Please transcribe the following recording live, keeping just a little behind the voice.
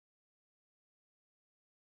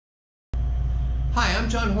Hi, I'm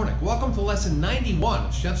John Hornick. Welcome to lesson 91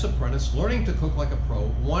 of Chef's Apprentice, Learning to Cook Like a Pro,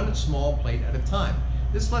 one small plate at a time.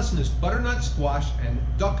 This lesson is butternut squash and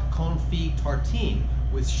duck confit tartine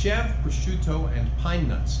with Chevre, prosciutto, and pine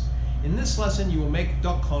nuts. In this lesson, you will make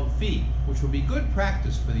duck confit, which will be good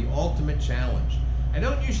practice for the ultimate challenge. I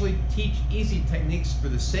don't usually teach easy techniques for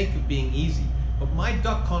the sake of being easy, but my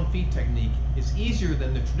duck confit technique is easier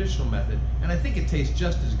than the traditional method, and I think it tastes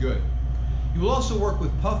just as good. You will also work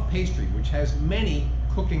with puff pastry, which has many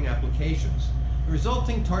cooking applications. The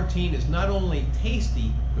resulting tartine is not only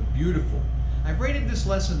tasty, but beautiful. I've rated this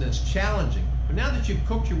lesson as challenging, but now that you've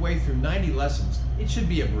cooked your way through 90 lessons, it should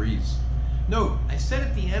be a breeze. Note, I said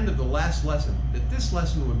at the end of the last lesson that this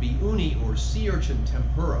lesson would be uni or sea urchin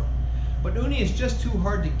tempura, but uni is just too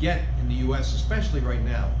hard to get in the US, especially right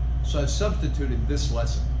now, so I've substituted this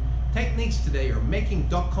lesson. Techniques today are making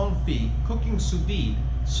duck confit, cooking sous vide,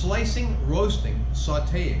 slicing, roasting,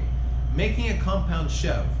 sautéing, making a compound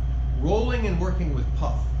chevre, rolling and working with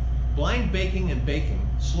puff, blind baking and baking,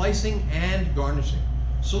 slicing and garnishing.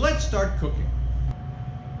 So let's start cooking.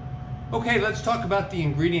 Okay, let's talk about the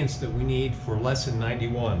ingredients that we need for lesson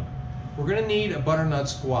 91. We're going to need a butternut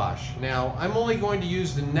squash. Now, I'm only going to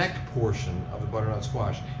use the neck portion of the butternut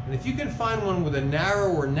squash. And if you can find one with a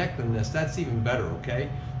narrower neck than this, that's even better, okay?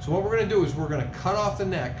 So what we're going to do is we're going to cut off the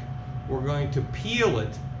neck. We're going to peel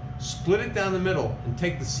it, split it down the middle, and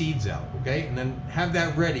take the seeds out, okay? And then have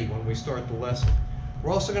that ready when we start the lesson.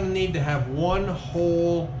 We're also going to need to have one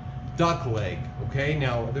whole duck leg, okay?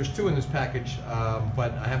 Now, there's two in this package,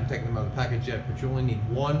 but I haven't taken them out of the package yet, but you only need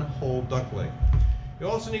one whole duck leg. You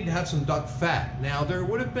also need to have some duck fat. Now, there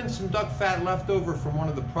would have been some duck fat left over from one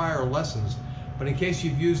of the prior lessons, but in case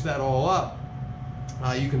you've used that all up,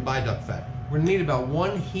 you can buy duck fat. We're going to need about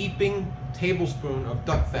 1 heaping tablespoon of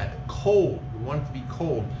duck fat, cold. We want it to be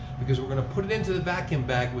cold because we're going to put it into the vacuum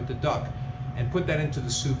bag with the duck and put that into the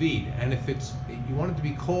sous vide. And if you want it to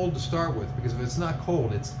be cold to start with, because if it's not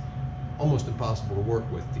cold, it's almost impossible to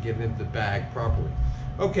work with to get it into the bag properly.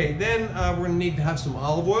 Okay, then we're going to need to have some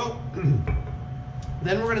olive oil.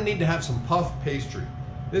 Then we're going to need to have some puff pastry.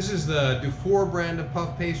 This is the Dufour brand of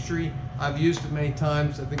puff pastry. I've used it many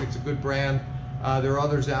times. I think it's a good brand. There are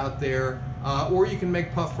others out there, or you can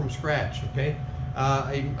make puff from scratch. Okay,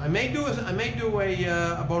 I may do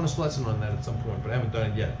a bonus lesson on that at some point, but I haven't done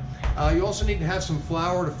it yet. You also need to have some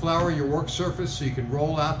flour to flour your work surface so you can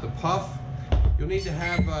roll out the puff. You'll need to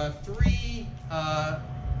have three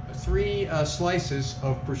slices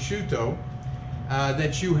of prosciutto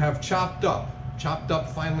that you have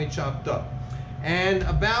finely chopped up. And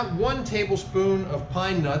about 1 tablespoon of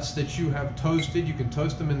pine nuts that you have toasted. You can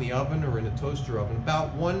toast them in the oven or in a toaster oven,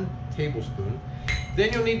 about 1 tablespoon.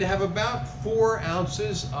 Then you'll need to have about 4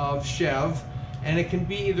 ounces of chevre, and it can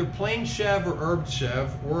be either plain chevre or herbed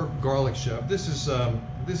chevre or garlic chevre. This is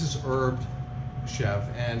herbed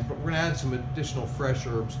chevre, but we're going to add some additional fresh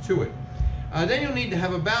herbs to it. Then you'll need to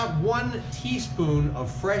have about 1 teaspoon of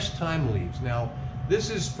fresh thyme leaves. Now, this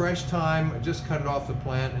is fresh thyme. I just cut it off the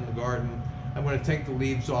plant in the garden. I'm going to take the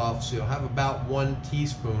leaves off, so you'll have about 1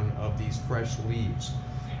 teaspoon of these fresh leaves.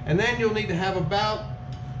 And then you'll need to have about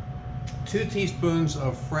 2 teaspoons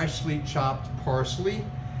of freshly chopped parsley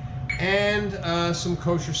and some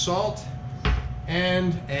kosher salt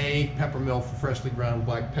and a pepper mill for freshly ground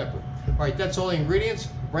black pepper. All right, that's all the ingredients.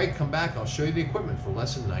 Break, come back, I'll show you the equipment for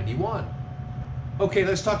lesson 91. Okay,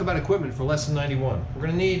 let's talk about equipment for lesson 91. We're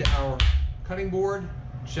going to need our cutting board,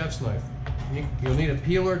 chef's knife. You'll need a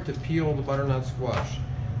peeler to peel the butternut squash.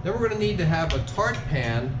 Then we're going to need to have a tart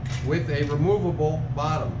pan with a removable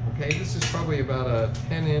bottom. Okay, this is probably about a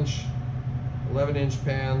 10-inch, 11-inch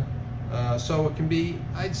pan. So it can be,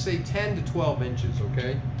 I'd say, 10 to 12 inches,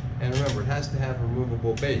 okay? And remember, it has to have a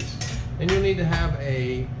removable base. Then you'll need to have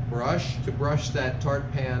a brush to brush that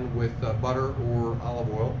tart pan with butter or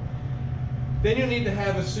olive oil. Then you'll need to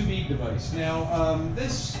have a sous vide device. Now,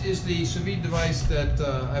 this is the sous vide device that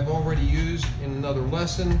I've already used in another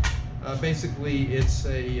lesson. Basically, it's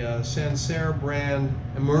a Sancerre brand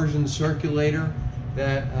immersion circulator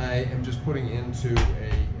that I am just putting into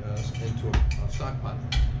a stock pot.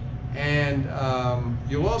 And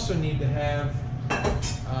you'll also need to have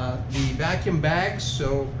the vacuum bags.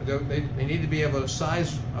 So they need to be of a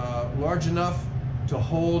size large enough to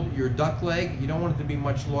hold your duck leg. You don't want it to be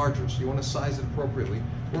much larger, so you want to size it appropriately.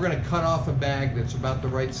 We're going to cut off a bag that's about the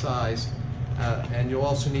right size, and you'll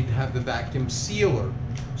also need to have the vacuum sealer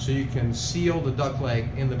so you can seal the duck leg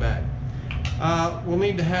in the bag. We'll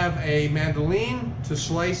need to have a mandolin to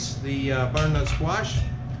slice the butternut squash,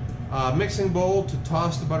 a mixing bowl to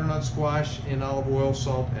toss the butternut squash in olive oil,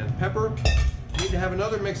 salt, and pepper. You need to have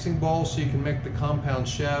another mixing bowl so you can make the compound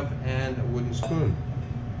chèvre and a wooden spoon.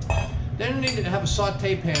 Then you need to have a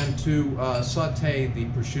saute pan to saute the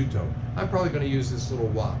prosciutto. I'm probably going to use this little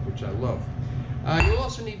wok, which I love. You'll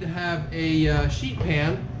also need to have a sheet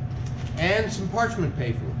pan and some parchment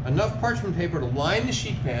paper. Enough parchment paper to line the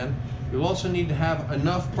sheet pan. You'll also need to have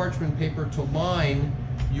enough parchment paper to line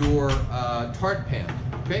your tart pan.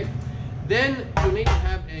 Okay? Then you'll need to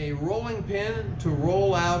have a rolling pin to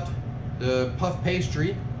roll out the puff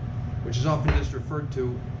pastry, which is often just referred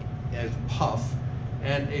to as puff,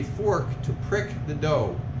 and a fork to prick the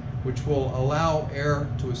dough, which will allow air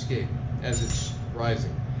to escape as it's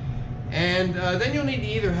rising. And then you'll need to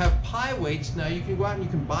either have pie weights. Now you can go out and you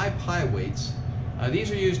can buy pie weights.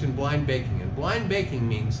 These are used in blind baking, and blind baking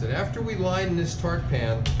means that after we line this tart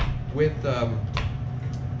pan with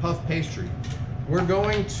puff pastry, we're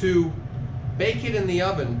going to bake it in the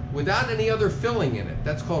oven without any other filling in it.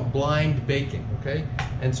 That's called blind baking, okay?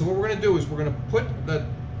 And so what we're going to do is we're going to put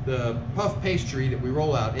the puff pastry that we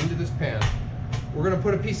roll out into this pan. We're going to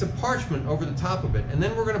put a piece of parchment over the top of it, and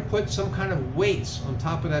then we're going to put some kind of weights on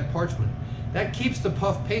top of that parchment. That keeps the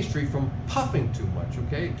puff pastry from puffing too much,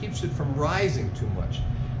 okay? It keeps it from rising too much.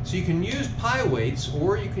 So you can use pie weights,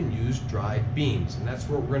 or you can use dried beans, and that's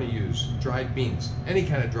what we're going to use, dried beans, any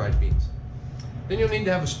kind of dried beans. Then you'll need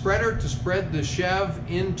to have a spreader to spread the chèvre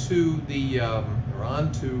into the, or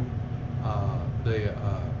onto the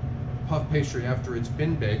puff pastry after it's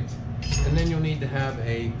been baked. And then you'll need to have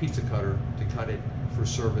a pizza cutter to cut it for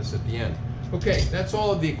service at the end. Okay, that's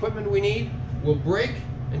all of the equipment we need. We'll break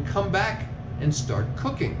and come back and start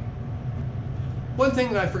cooking. One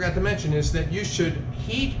thing that I forgot to mention is that you should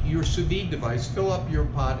heat your sous vide device, fill up your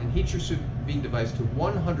pot and heat your sous vide device to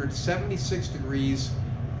 176 degrees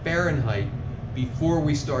Fahrenheit before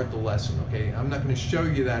we start the lesson, okay? I'm not going to show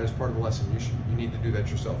you that as part of the lesson. You need to do that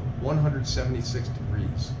yourself. 176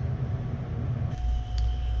 degrees.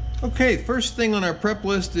 Okay, first thing on our prep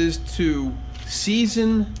list is to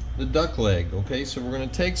season the duck leg, okay? So we're going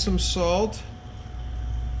to take some salt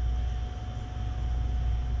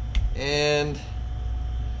and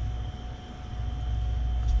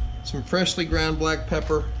some freshly ground black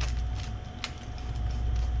pepper,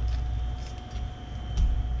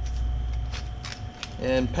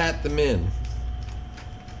 and pat them in.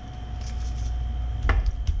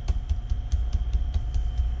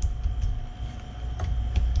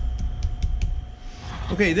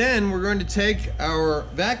 Okay, then we're going to take our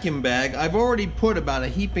vacuum bag. I've already put about a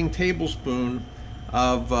heaping tablespoon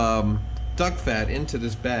of duck fat into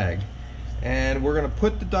this bag, and we're going to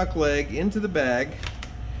put the duck leg into the bag.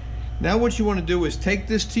 Now what you want to do is take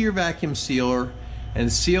this to your vacuum sealer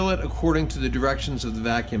and seal it according to the directions of the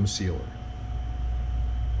vacuum sealer.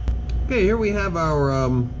 Okay, here we have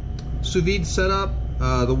our sous vide set up.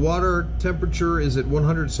 The water temperature is at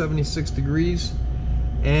 176 degrees,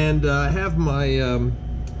 and I have my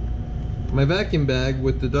my vacuum bag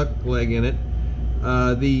with the duck leg in it.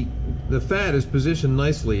 The fat is positioned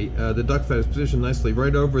nicely. The duck fat is positioned nicely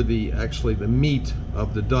right over the meat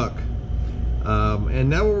of the duck. And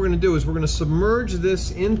now what we're going to do is we're going to submerge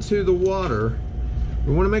this into the water.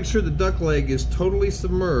 We want to make sure the duck leg is totally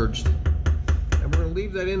submerged. And we're going to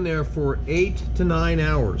leave that in there for 8 to 9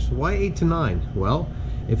 hours. Why 8 to 9? Well,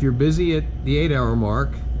 if you're busy at the 8-hour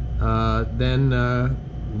mark, then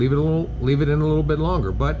leave it in a little bit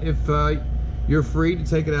longer. But if you're free to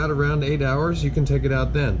take it out around 8 hours, you can take it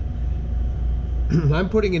out then. I'm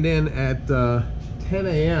putting it in at 10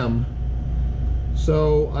 a.m.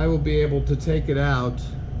 so I will be able to take it out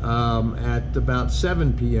at about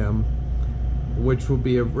 7 p.m., which will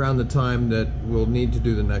be around the time that we'll need to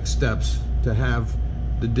do the next steps to have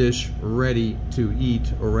the dish ready to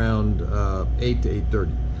eat around 8 to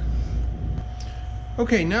 8:30.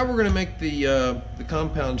 Okay, now we're going to make the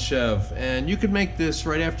compound chèvre, and you could make this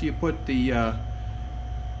right after you put the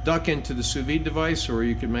duck into the sous vide device, or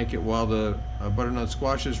you could make it while the butternut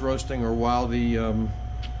squash is roasting, or while the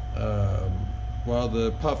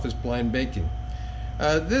puff is blind baking.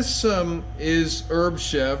 This is herb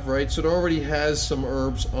chèvre, right? So it already has some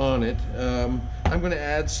herbs on it. I'm going to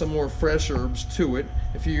add some more fresh herbs to it.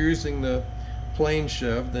 If you're using the plain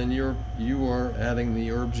chèvre, then you are adding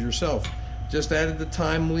the herbs yourself. Just added the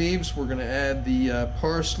thyme leaves. We're going to add the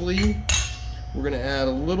parsley. We're going to add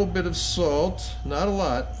a little bit of salt, not a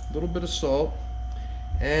lot, a little bit of salt,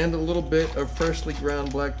 and a little bit of freshly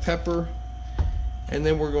ground black pepper. And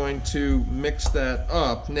then we're going to mix that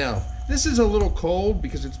up. Now, this is a little cold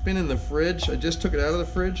because it's been in the fridge. I just took it out of the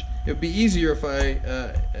fridge. It would be easier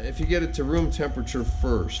if you get it to room temperature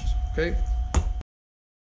first, okay?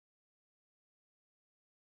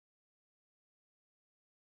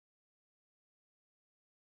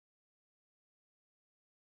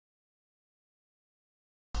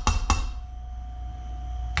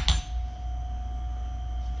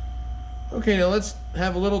 Okay, now let's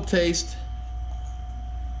have a little taste.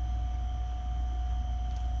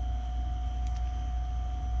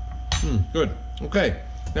 Good. Okay,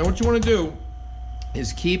 now what you want to do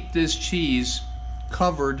is keep this cheese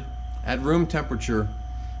covered at room temperature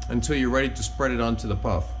until you're ready to spread it onto the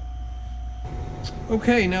puff.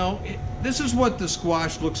 Okay, now this is what the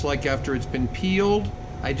squash looks like after it's been peeled.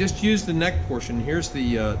 I just used the neck portion. Here's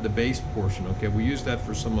the base portion. Okay, we use that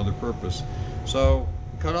for some other purpose. So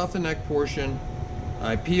cut off the neck portion.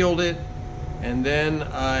 I peeled it, and then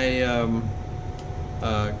I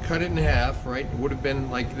cut it in half. Right, it would have been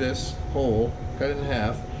like this whole. Cut it in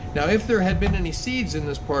half. Now, if there had been any seeds in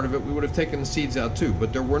this part of it, we would have taken the seeds out too.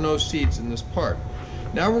 But there were no seeds in this part.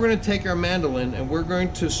 Now we're going to take our mandolin and we're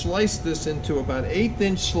going to slice this into about 1/8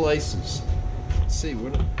 inch slices. Let's see, we're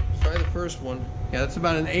going to try the first one. Yeah, that's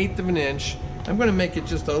about 1/8 of an inch. I'm going to make it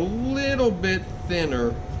just a little bit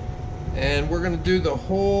thinner, and we're going to do the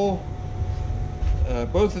whole,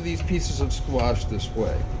 both of these pieces of squash this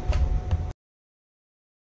way.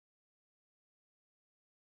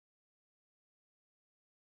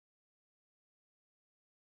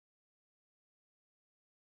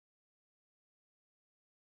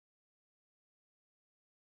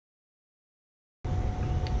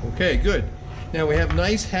 Okay, good. Now we have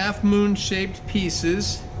nice half-moon shaped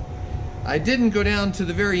pieces. I didn't go down to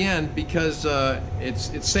the very end because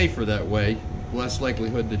it's safer that way. Less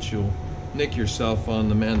likelihood that you'll nick yourself on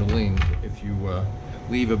the mandolin if you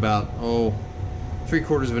leave about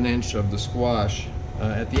 3/4 of an inch of the squash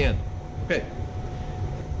at the end. Okay.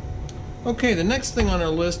 Okay, the next thing on our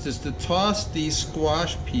list is to toss these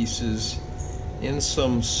squash pieces in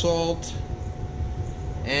some salt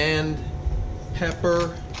and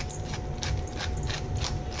pepper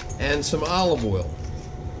and some olive oil.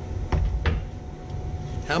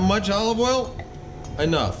 How much olive oil?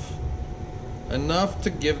 Enough. Enough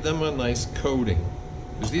to give them a nice coating.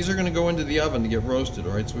 Because these are going to go into the oven to get roasted,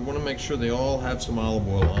 alright? So we want to make sure they all have some olive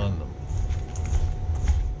oil on them.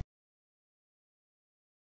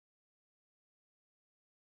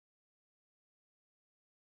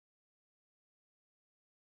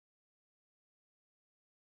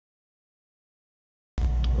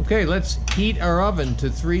 Okay, let's heat our oven to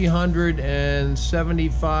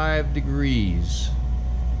 375 degrees.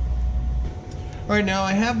 All right, now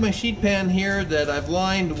I have my sheet pan here that I've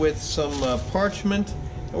lined with some parchment.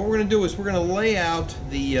 And what we're going to do is we're going to lay out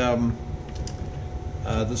the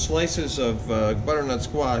slices of butternut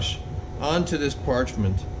squash onto this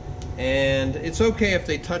parchment. And it's okay if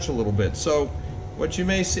they touch a little bit. So what you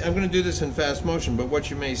may see, I'm going to do this in fast motion, but what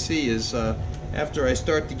you may see is after I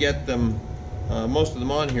start to get them most of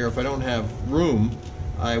them on here, if I don't have room,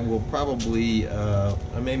 I will probably,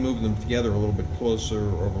 I may move them together a little bit closer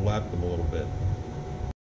or overlap them a little bit.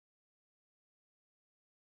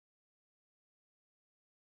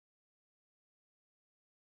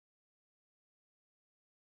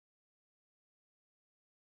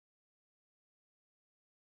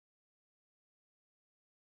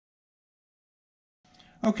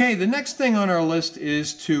 Okay, the next thing on our list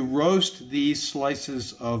is to roast these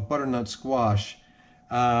slices of butternut squash.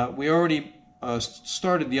 We already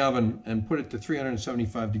started the oven and put it to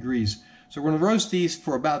 375 degrees. So we're going to roast these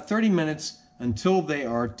for about 30 minutes until they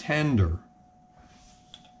are tender.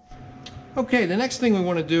 Okay, the next thing we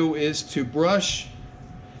want to do is to brush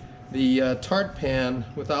the tart pan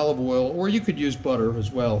with olive oil, or you could use butter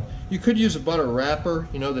as well. You could use a butter wrapper,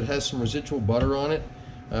 you know, that has some residual butter on it.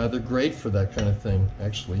 They're great for that kind of thing,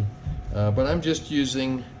 actually. But I'm just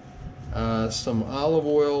using some olive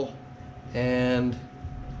oil and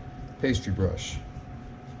pastry brush.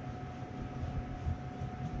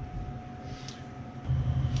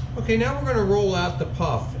 Okay, now we're going to roll out the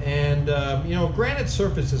puff, and you know, granite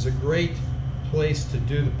surface is a great place to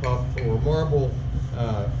do the puff, or marble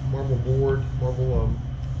board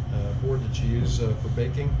that you use for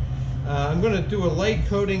baking. I'm going to do a light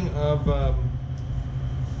coating of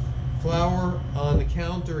flour on the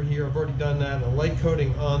counter here. I've already done that. And a light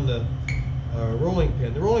coating on the rolling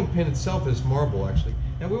pin. The rolling pin itself is marble, actually.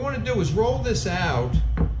 Now what we want to do is roll this out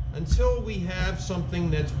until we have something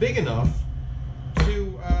that's big enough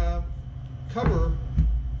to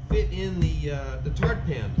fit in the tart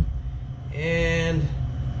pan. And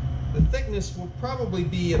the thickness will probably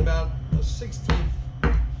be about a 1/16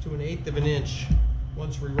 to an 1/8 of an inch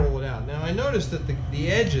once we roll it out. Now I noticed that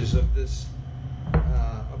the edges of this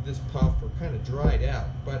puff are kind of dried out,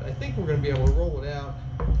 but I think we're going to be able to roll it out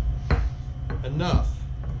enough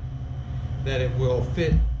that it will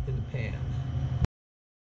fit in the pan.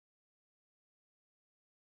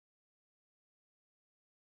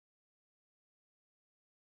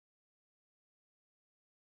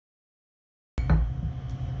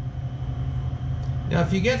 Now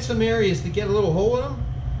if you get some areas that get a little hole in them,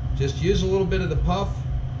 just use a little bit of the puff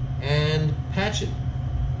and patch it.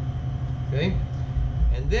 Okay?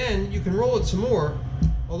 And then you can roll it some more,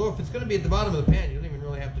 although if it's going to be at the bottom of the pan, you don't even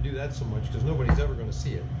really have to do that so much because nobody's ever going to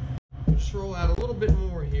see it. Just roll out a little bit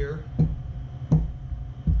more here.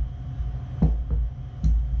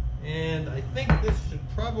 And I think this should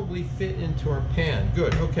probably fit into our pan.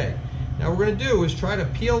 Good, okay. Now what we're going to do is try to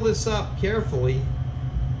peel this up carefully.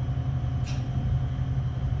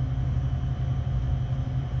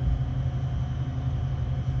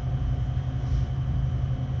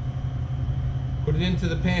 Put it into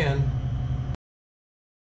the pan.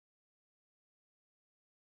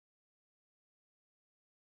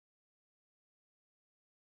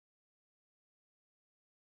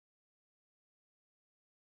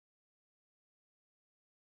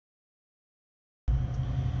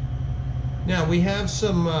 Now we have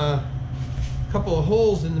some couple of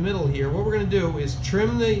holes in the middle here. What we're going to do is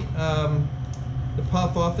trim the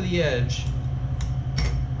puff off of the edge,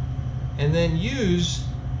 and then use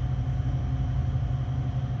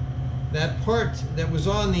that part that was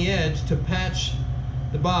on the edge to patch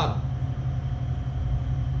the bottom.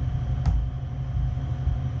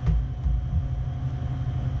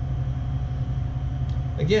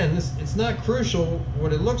 Again, it's not crucial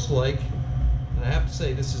what it looks like. I have to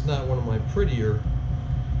say, this is not one of my prettier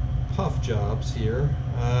puff jobs here,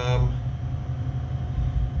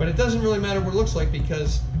 but it doesn't really matter what it looks like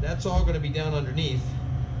because that's all going to be down underneath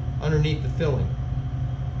the filling.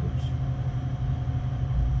 Oops.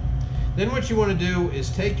 Then what you want to do is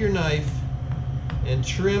take your knife and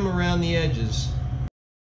trim around the edges.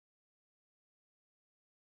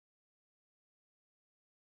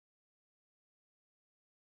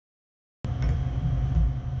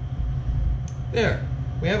 There,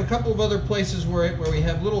 we have a couple of other places where we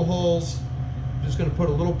have little holes. I'm just going to put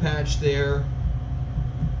a little patch there.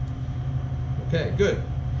 Okay, good.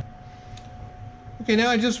 Okay, now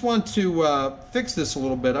I just want to fix this a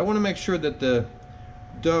little bit. I want to make sure that the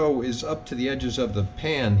dough is up to the edges of the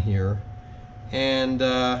pan here. And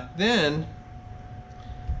then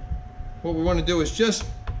what we want to do is just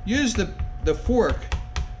use the fork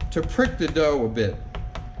to prick the dough a bit.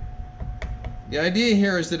 The idea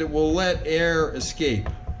here is that it will let air escape.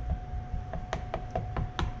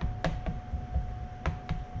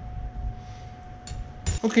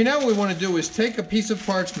 Okay, now what we want to do is take a piece of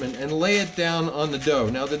parchment and lay it down on the dough.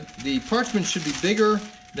 Now the parchment should be bigger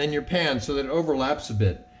than your pan so that it overlaps a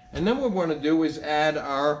bit. And then what we want to do is add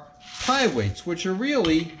our pie weights, which are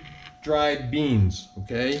really dried beans,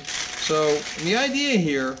 okay? So the idea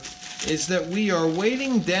here is that we are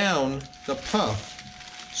weighting down the puff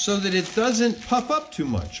so that it doesn't puff up too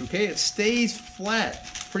much, okay? It stays flat,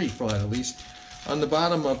 pretty flat at least, on the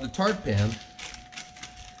bottom of the tart pan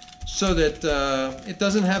so that it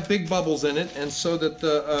doesn't have big bubbles in it, and so that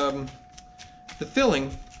the filling,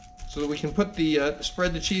 so that we can put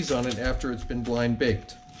spread the cheese on it after it's been blind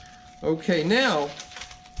baked. Okay, now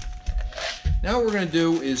what we're going to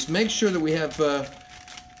do is make sure that we have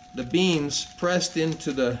the beans pressed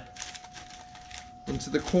into the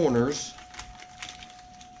corners.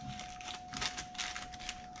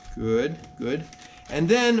 Good, good. And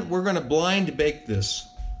then we're going to blind bake this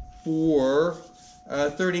for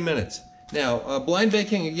 30 minutes. Now, blind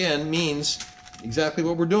baking again means exactly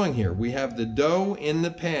what we're doing here. We have the dough in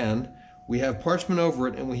the pan, we have parchment over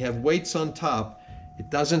it, and we have weights on top. It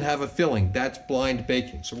doesn't have a filling. That's blind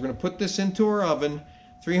baking. So we're going to put this into our oven,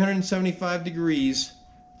 375 degrees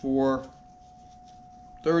for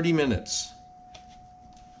 30 minutes.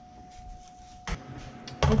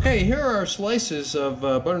 Okay, here are our slices of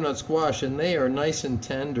butternut squash, and they are nice and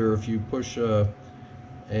tender if you push a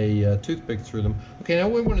toothpick through them. Okay, now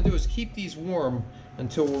what we want to do is keep these warm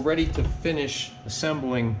until we're ready to finish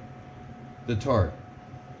assembling the tart.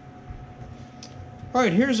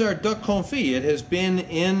 Alright, here's our duck confit. It has been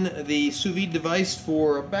in the sous vide device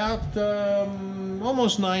for about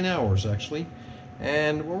almost 9 hours actually.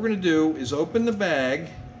 And what we're going to do is open the bag,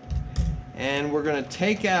 and we're going to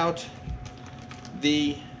take out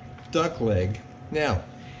the duck leg. Now,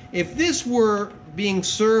 if this were being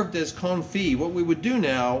served as confit, what we would do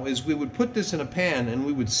now is we would put this in a pan and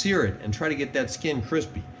we would sear it and try to get that skin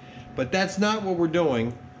crispy. But that's not what we're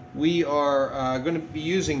doing. We are going to be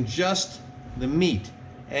using just the meat,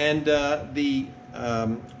 and the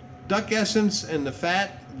duck essence and the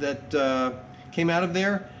fat that came out of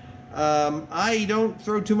there, I don't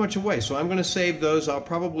throw too much away, so I'm going to save those. I'll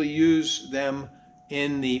probably use them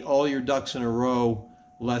in the All Your Ducks in a Row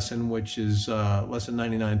lesson, which is lesson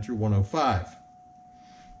 99 through 105.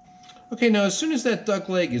 Okay, now as soon as that duck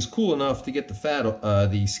leg is cool enough to get the fat,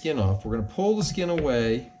 the skin off, we're going to pull the skin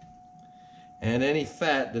away and any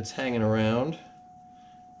fat that's hanging around.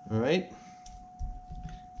 All right.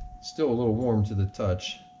 Still a little warm to the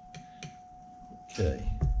touch. Okay.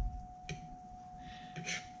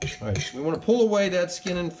 All right, we want to pull away that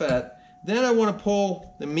skin and fat. Then I want to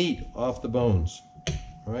pull the meat off the bones.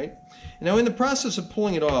 All right. Now in the process of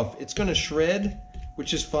pulling it off, it's going to shred,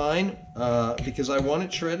 which is fine because I want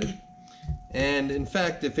it shredded. And in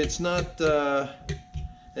fact, if it's not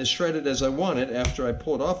as shredded as I want it after I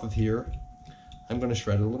pull it off of here, I'm going to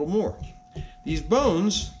shred it a little more. These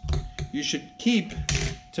bones you should keep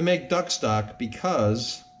to make duck stock,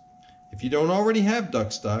 because if you don't already have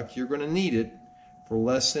duck stock, you're going to need it for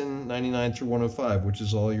lesson 99 through 105, which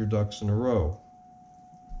is all your ducks in a row.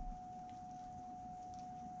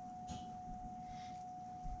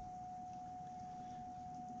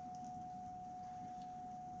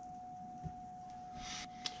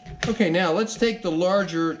 Okay, now let's take the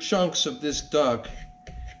larger chunks of this duck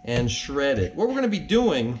and shred it. What we're going to be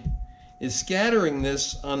doing is scattering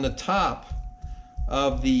this on the top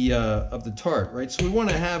of the tart, right? So we want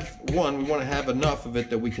to have, one, we want to have enough of it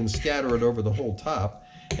that we can scatter it over the whole top,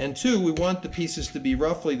 and two, we want the pieces to be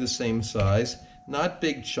roughly the same size, not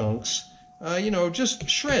big chunks, you know, just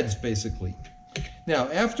shreds basically. Now,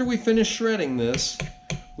 after we finish shredding this,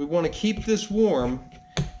 we want to keep this warm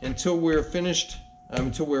until we're finished.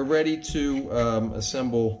 Until we're ready to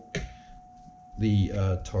assemble the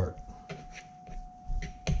tart.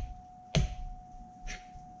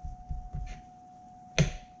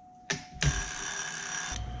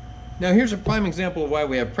 Now here's a prime example of why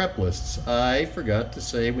we have prep lists. I forgot to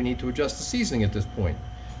say we need to adjust the seasoning at this point.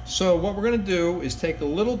 So what we're going to do is take a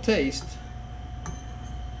little taste,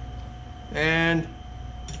 and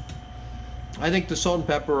I think the salt and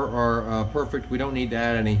pepper are perfect. We don't need to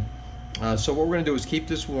add any. So what we're going to do is keep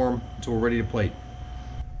this warm until we're ready to plate.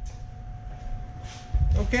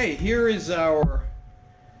 Okay, here is our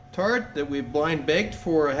tart that we've blind baked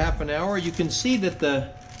for a half an hour. You can see that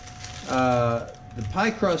the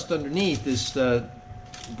pie crust underneath is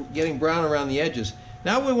getting brown around the edges.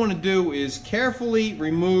 Now what we want to do is carefully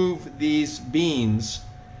remove these beans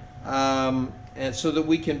and so that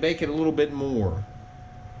we can bake it a little bit more.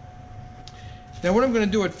 Now what I'm going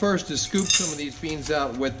to do at first is scoop some of these beans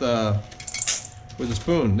out with a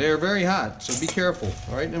spoon. They are very hot, so be careful.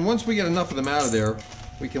 All right, and once we get enough of them out of there,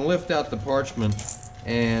 we can lift out the parchment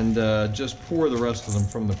and just pour the rest of them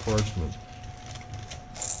from the parchment.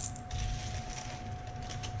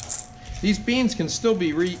 These beans can still be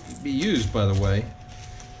used, by the way.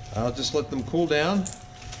 I'll just let them cool down,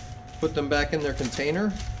 put them back in their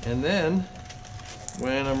container, and then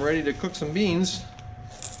when I'm ready to cook some beans,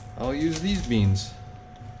 I'll use these beans.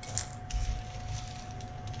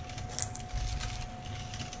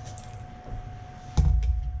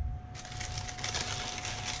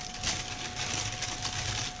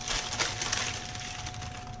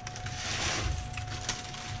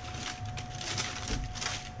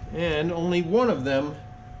 And only one of them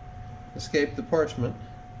escaped the parchment.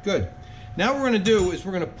 Good. Now what we're going to do is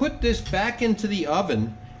we're going to put this back into the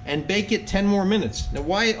oven and bake it 10 more minutes. Now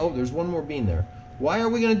why? Oh, there's one more bean there. Why are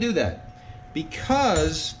we going to do that?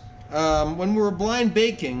 Because when we were blind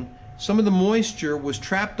baking, some of the moisture was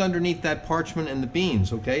trapped underneath that parchment and the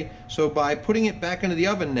beans, okay? So by putting it back into the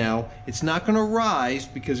oven now, it's not going to rise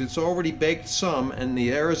because it's already baked some and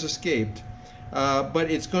the air has escaped,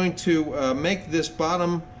 but it's going to make this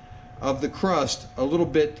bottom of the crust a little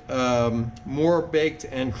bit more baked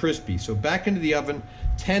and crispy. So back into the oven,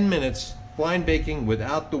 10 minutes, blind baking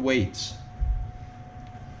without the weights.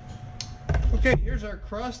 Okay, here's our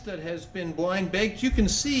crust that has been blind baked. You can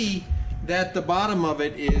see that the bottom of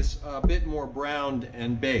it is a bit more browned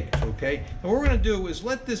and baked, okay? And what we're going to do is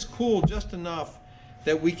let this cool just enough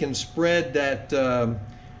that we can spread that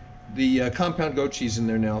the compound goat cheese in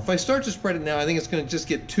there now. If I start to spread it now, I think it's going to just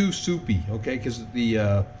get too soupy, okay? Because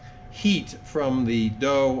the heat from the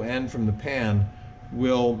dough and from the pan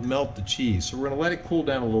will melt the cheese. So we're going to let it cool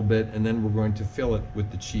down a little bit, and then we're going to fill it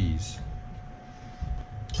with the cheese.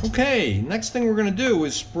 Okay, next thing we're going to do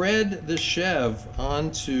is spread the Chevre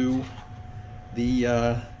onto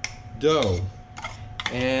the dough,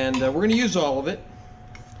 and we're going to use all of it.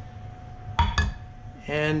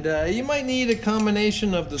 And you might need a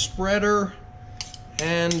combination of the spreader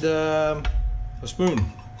and a spoon,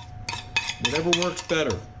 whatever works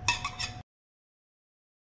better.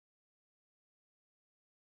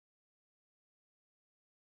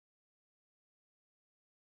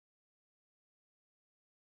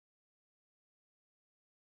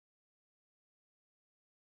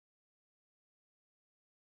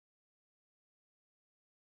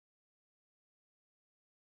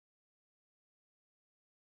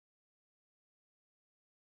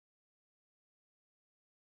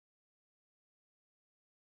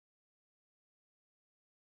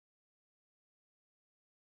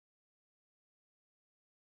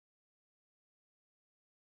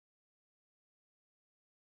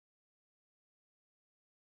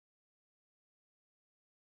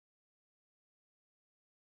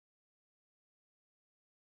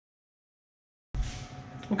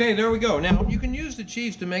 Okay, there we go. Now, you can use the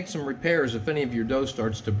cheese to make some repairs if any of your dough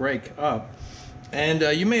starts to break up. And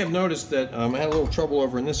you may have noticed that I had a little trouble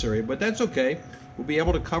over in this area, but that's okay. We'll be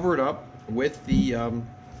able to cover it up with the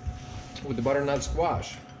butternut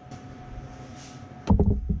squash.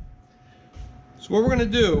 So what we're going to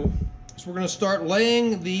do is we're going to start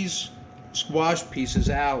laying these squash pieces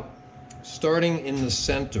out, starting in the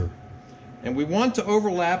center. And we want to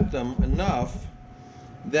overlap them enough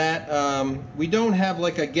that we don't have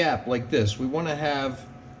like a gap like this. We want to have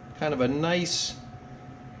kind of a nice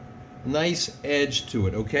edge to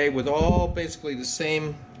it, okay, with all basically the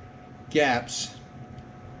same gaps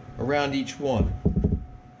around each one.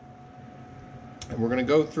 And we're going to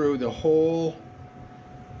go through the whole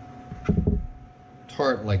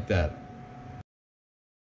tart like that.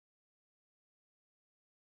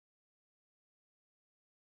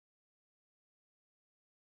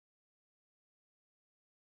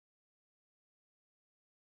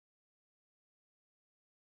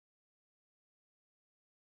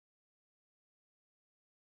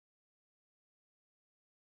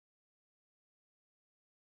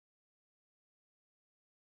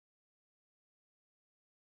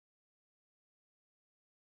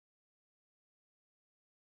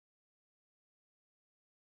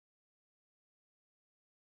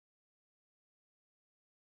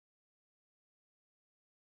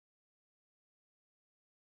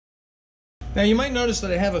 Now you might notice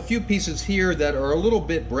that I have a few pieces here that are a little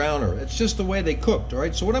bit browner. It's just the way they cooked, all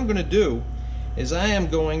right? So what I'm going to do is I am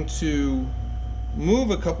going to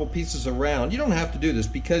move a couple pieces around. You don't have to do this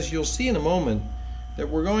because you'll see in a moment that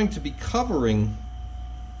we're going to be covering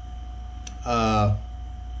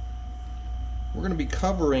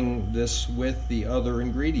this with the other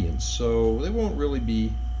ingredients, so they won't really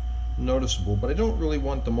be noticeable, but I don't really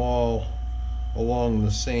want them all along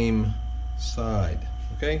the same side,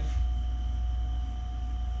 okay?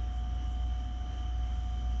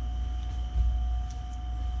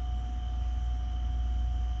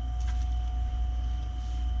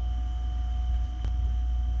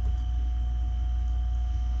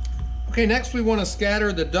 Okay, next we want to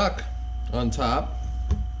scatter the duck on top.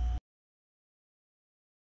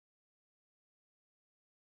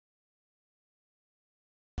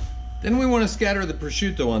 Then we want to scatter the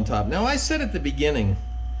prosciutto on top. Now I said at the beginning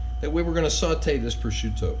that we were going to saute this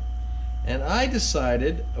prosciutto. And I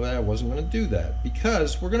decided that I wasn't going to do that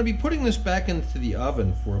because we're going to be putting this back into the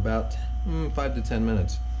oven for about 5 to 10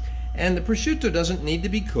 minutes. And the prosciutto doesn't need to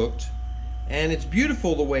be cooked, and it's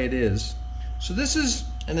beautiful the way it is. So this is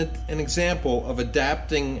an example of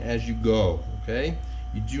adapting as you go, okay?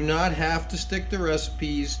 You do not have to stick to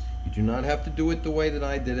recipes. You do not have to do it the way that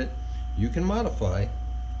I did it. You can modify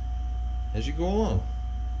as you go along.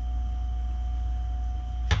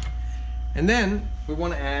 And then we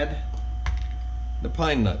want to add the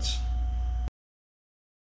pine nuts.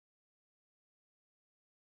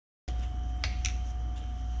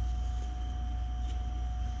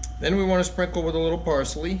 Then we want to sprinkle with a little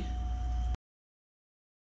parsley.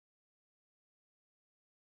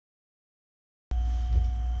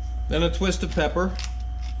 Then a twist of pepper.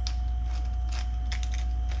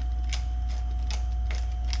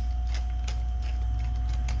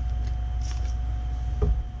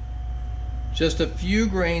 Just a few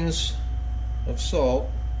grains of salt.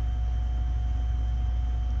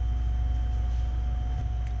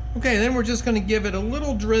 Okay, then we're just going to give it a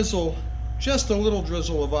little drizzle, just a little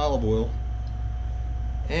drizzle of olive oil.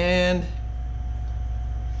 And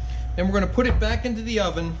then we're going to put it back into the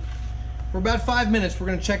oven for about 5 minutes. We're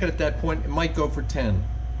going to check it at that point. It might go for 10.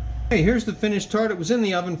 Okay, here's the finished tart. It was in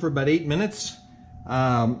the oven for about 8 minutes.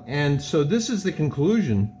 And so this is the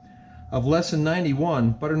conclusion of lesson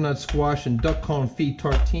 91, butternut squash and duck confit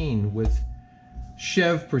tartine with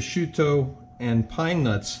Chevre, prosciutto, and pine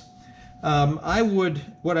nuts.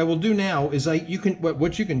 What I will do now is what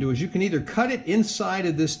you can do is you can either cut it inside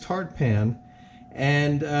of this tart pan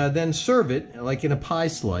and then serve it like in a pie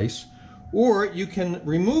slice, or you can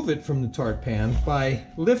remove it from the tart pan by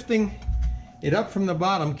lifting it up from the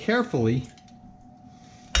bottom carefully,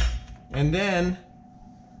 and then,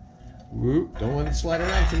 don't let it slide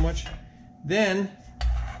around too much, then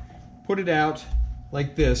put it out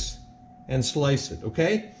like this and slice it,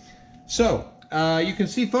 okay? So, you can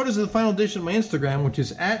see photos of the final dish on my Instagram, which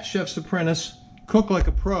is @ChefsApprentice, Cook Like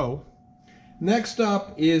a Pro. Next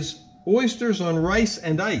up is oysters on rice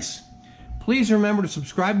and ice. Please remember to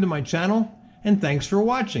subscribe to my channel, and thanks for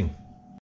watching.